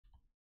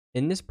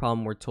In this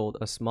problem, we're told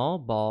a small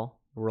ball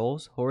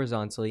rolls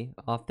horizontally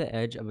off the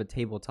edge of a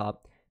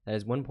tabletop that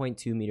is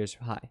 1.2 meters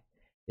high.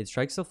 It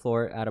strikes the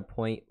floor at a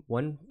point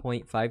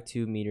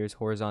 1.52 meters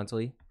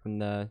horizontally from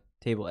the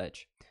table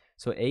edge.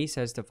 So A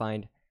says to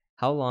find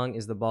how long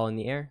is the ball in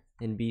the air,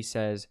 and B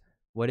says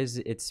what is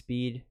its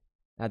speed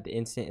at the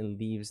instant it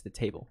leaves the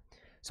table.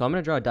 So I'm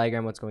going to draw a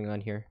diagram what's going on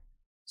here.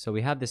 So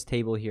we have this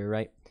table here,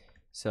 right?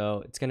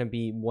 So it's going to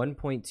be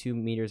 1.2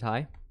 meters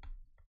high.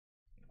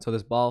 So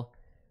this ball,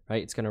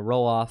 right, it's going to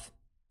roll off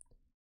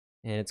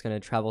and it's going to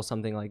travel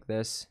something like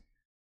this.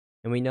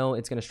 And we know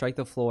it's going to strike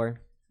the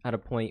floor at a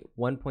point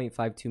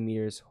 1.52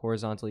 meters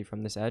horizontally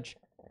from this edge.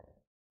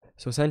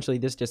 So essentially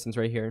this distance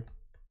right here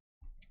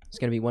is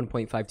going to be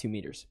 1.52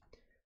 meters.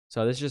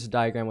 So this is just a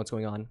diagram what's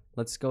going on.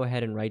 Let's go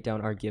ahead and write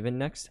down our given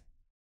next.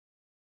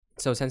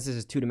 So since this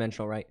is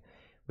two-dimensional, right,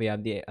 we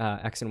have the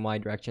x and y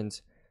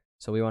directions.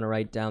 So we want to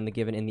write down the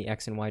given in the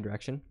x and y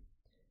direction.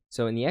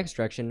 So in the x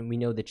direction, we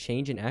know the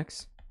change in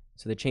x.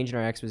 So the change in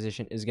our x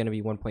position is going to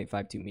be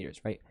 1.52 meters,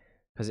 right?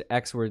 Because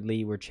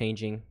xwardly, we're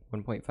changing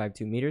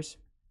 1.52 meters.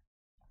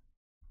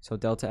 So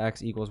delta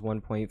x equals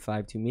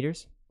 1.52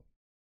 meters.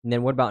 And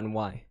then what about in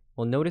y?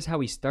 Well, notice how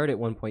we start at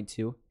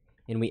 1.2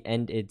 and we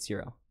end at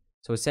 0.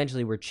 So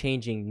essentially, we're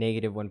changing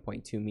negative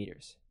 1.2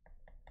 meters,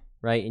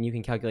 right? And you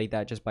can calculate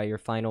that just by your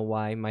final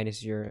y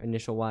minus your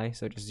initial y.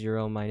 So just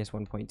 0 minus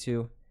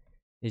 1.2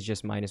 is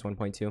just minus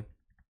 1.2.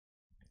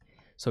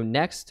 So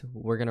next,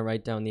 we're going to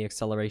write down the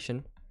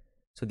acceleration.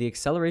 So the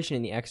acceleration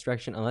in the x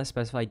direction, unless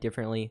specified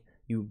differently,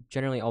 you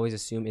generally always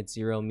assume it's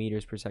 0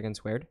 meters per second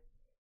squared.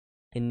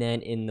 And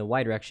then in the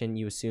y direction,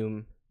 you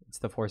assume it's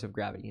the force of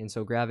gravity. And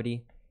so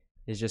gravity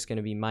is just going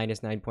to be minus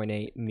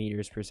 9.8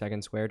 meters per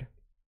second squared.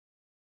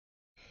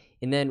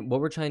 And then what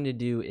we're trying to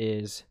do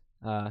is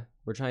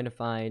we're trying to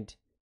find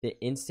the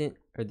instant,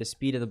 or the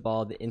speed of the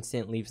ball the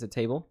instant it leaves the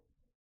table.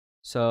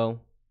 So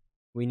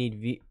we need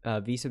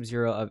v sub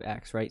 0 of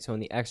x, right? So in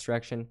the x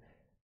direction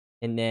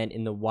and then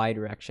in the y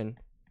direction.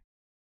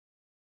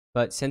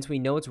 But since we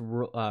know it's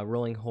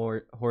rolling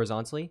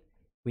horizontally,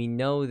 we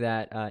know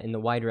that in the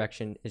y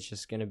direction, it's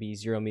just going to be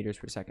 0 meters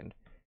per second,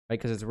 right?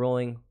 Because it's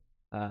rolling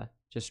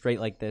just straight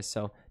like this.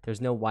 So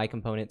there's no y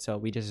component. So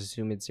we just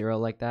assume it's 0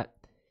 like that.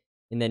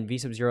 And then v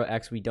sub 0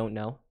 x, we don't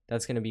know.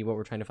 That's going to be what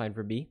we're trying to find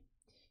for b.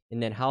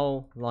 And then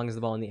how long is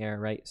the ball in the air,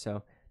 right?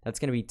 So that's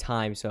going to be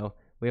time. So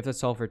we have to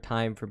solve for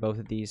time for both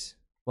of these.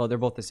 Well, they're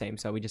both the same.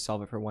 So we just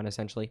solve it for one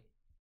essentially.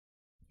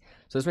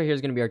 So this right here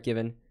is going to be our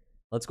given.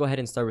 Let's go ahead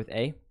and start with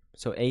A.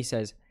 So A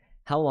says,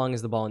 how long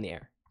is the ball in the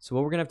air? So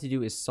what we're going to have to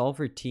do is solve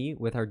for t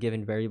with our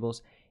given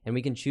variables. And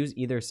we can choose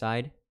either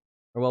side.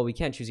 Or well, we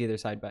can't choose either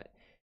side. But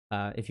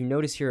if you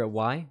notice here at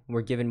y,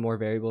 we're given more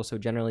variables. So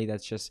generally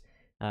that's just,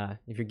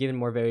 if you're given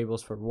more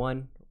variables for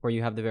one, or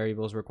you have the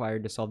variables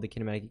required to solve the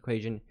kinematic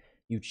equation,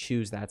 you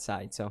choose that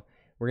side. So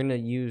we're going to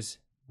use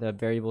the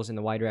variables in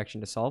the y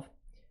direction to solve.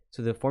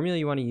 So the formula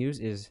you want to use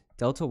is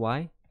delta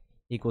y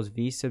equals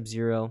v sub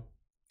 0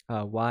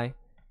 y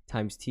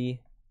times t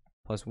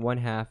plus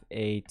 1/2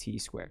 a t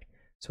squared.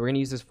 So we're going to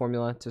use this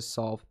formula to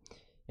solve.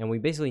 And we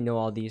basically know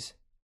all these,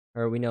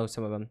 or we know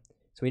some of them.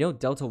 So we know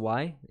delta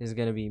y is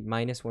going to be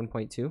minus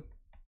 1.2.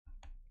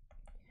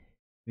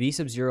 V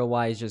sub 0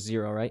 y is just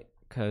 0, right?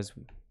 Because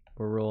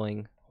we're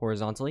rolling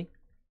horizontally.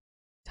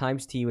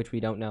 Times t, which we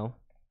don't know,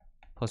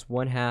 plus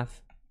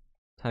 1/2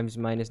 times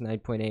minus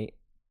 9.8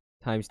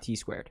 times t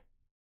squared.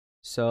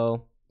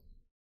 So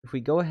if we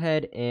go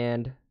ahead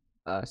and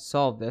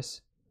solve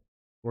this,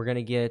 we're going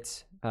to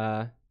get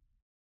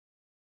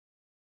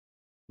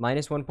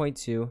minus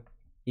 1.2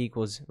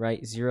 equals,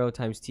 right, 0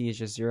 times t is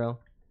just 0,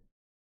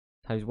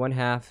 times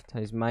 1/2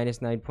 times minus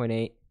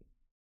 9.8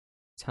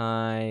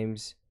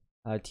 times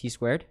t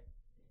squared.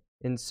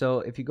 And so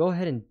if you go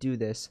ahead and do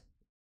this,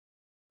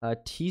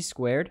 t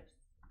squared,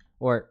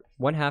 or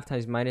 1/2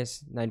 times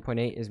minus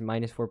 9.8 is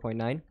minus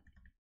 4.9.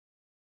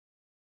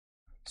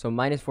 So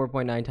minus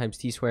 4.9 times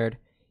t squared.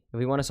 If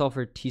we want to solve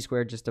for t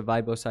squared, just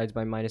divide both sides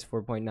by minus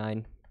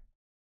 4.9.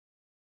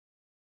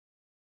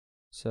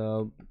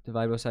 So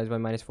divide both sides by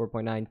minus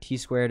 4.9. T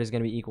squared is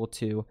going to be equal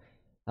to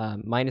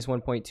minus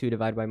 1.2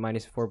 divided by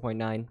minus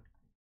 4.9.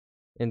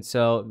 And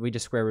so we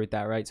just square root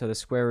that, right? So the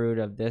square root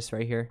of this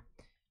right here.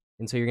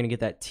 And so you're going to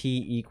get that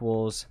t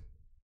equals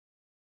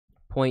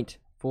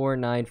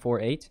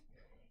 0.4948.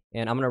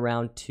 And I'm going to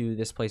round to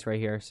this place right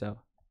here. So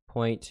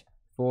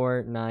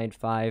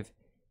 0.495.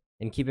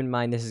 And keep in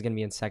mind, this is going to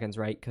be in seconds,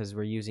 right? Because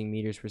we're using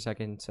meters per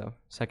second. So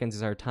seconds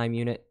is our time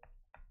unit.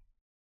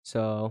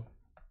 So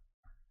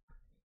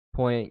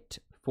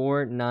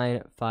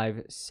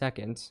 0.495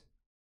 seconds.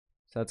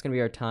 So that's going to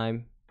be our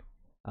time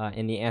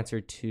and the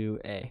answer to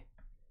A.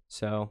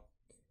 So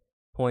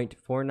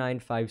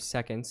 0.495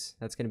 seconds.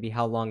 That's going to be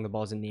how long the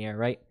ball's in the air,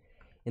 right?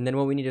 And then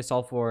what we need to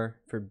solve for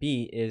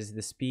B is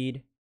the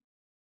speed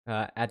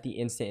at the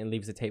instant it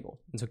leaves the table.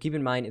 And so keep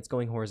in mind, it's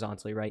going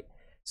horizontally, right?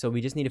 So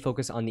we just need to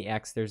focus on the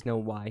x. There's no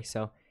y.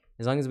 So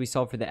as long as we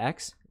solve for the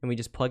x and we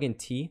just plug in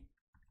t,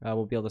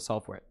 we'll be able to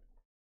solve for it.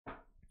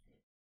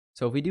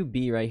 So if we do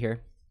B right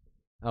here,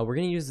 we're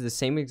going to use the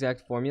same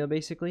exact formula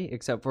basically,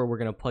 except for we're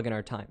going to plug in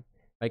our time,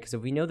 right? Because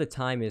if we know the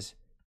time is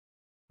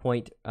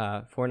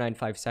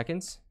 0.495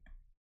 seconds,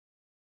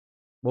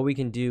 what we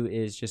can do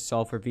is just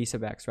solve for v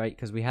sub x, right?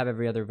 Because we have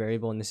every other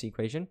variable in this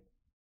equation.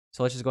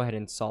 So let's just go ahead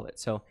and solve it.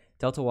 So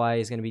delta y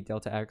is going to be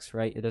delta x,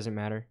 right? It doesn't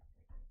matter.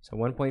 So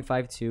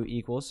 1.52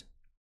 equals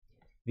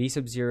v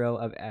sub 0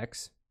 of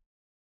x,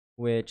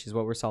 which is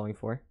what we're solving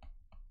for,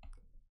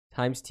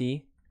 times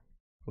t,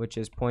 which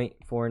is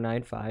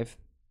 0.495,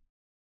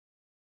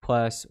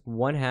 plus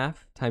 1/2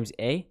 times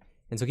a.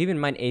 And so keep in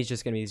mind a is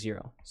just going to be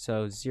 0.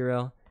 So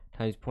 0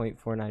 times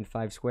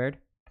 0.495 squared.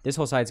 This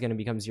whole side is going to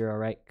become 0,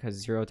 right? Because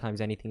 0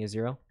 times anything is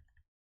 0.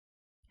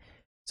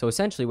 So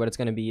essentially what it's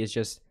going to be is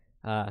just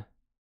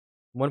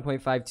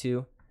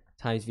 1.52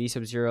 times v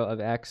sub 0 of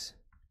x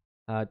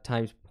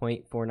times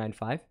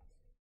 0.495.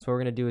 So what we're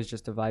going to do is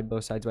just divide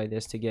both sides by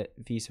this to get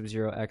v sub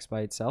 0 x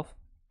by itself.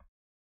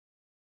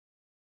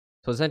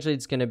 So essentially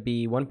it's going to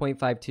be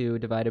 1.52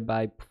 divided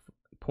by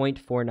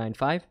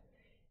 0.495.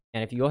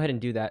 And if you go ahead and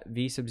do that,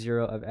 v sub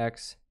 0 of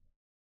x,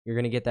 you're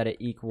going to get that it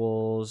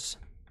equals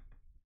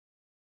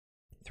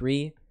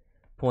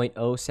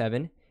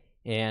 3.07.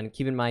 And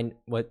keep in mind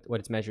what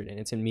it's measured in.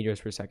 It's in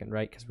meters per second,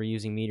 right? Because we're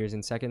using meters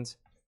and seconds.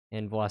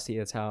 And velocity,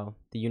 that's how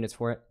the units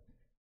for it.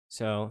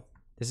 So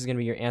this is going to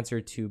be your answer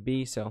to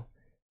B. So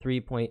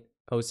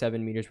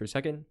 3.07 meters per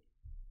second.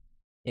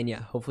 And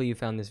yeah, hopefully you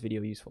found this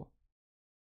video useful.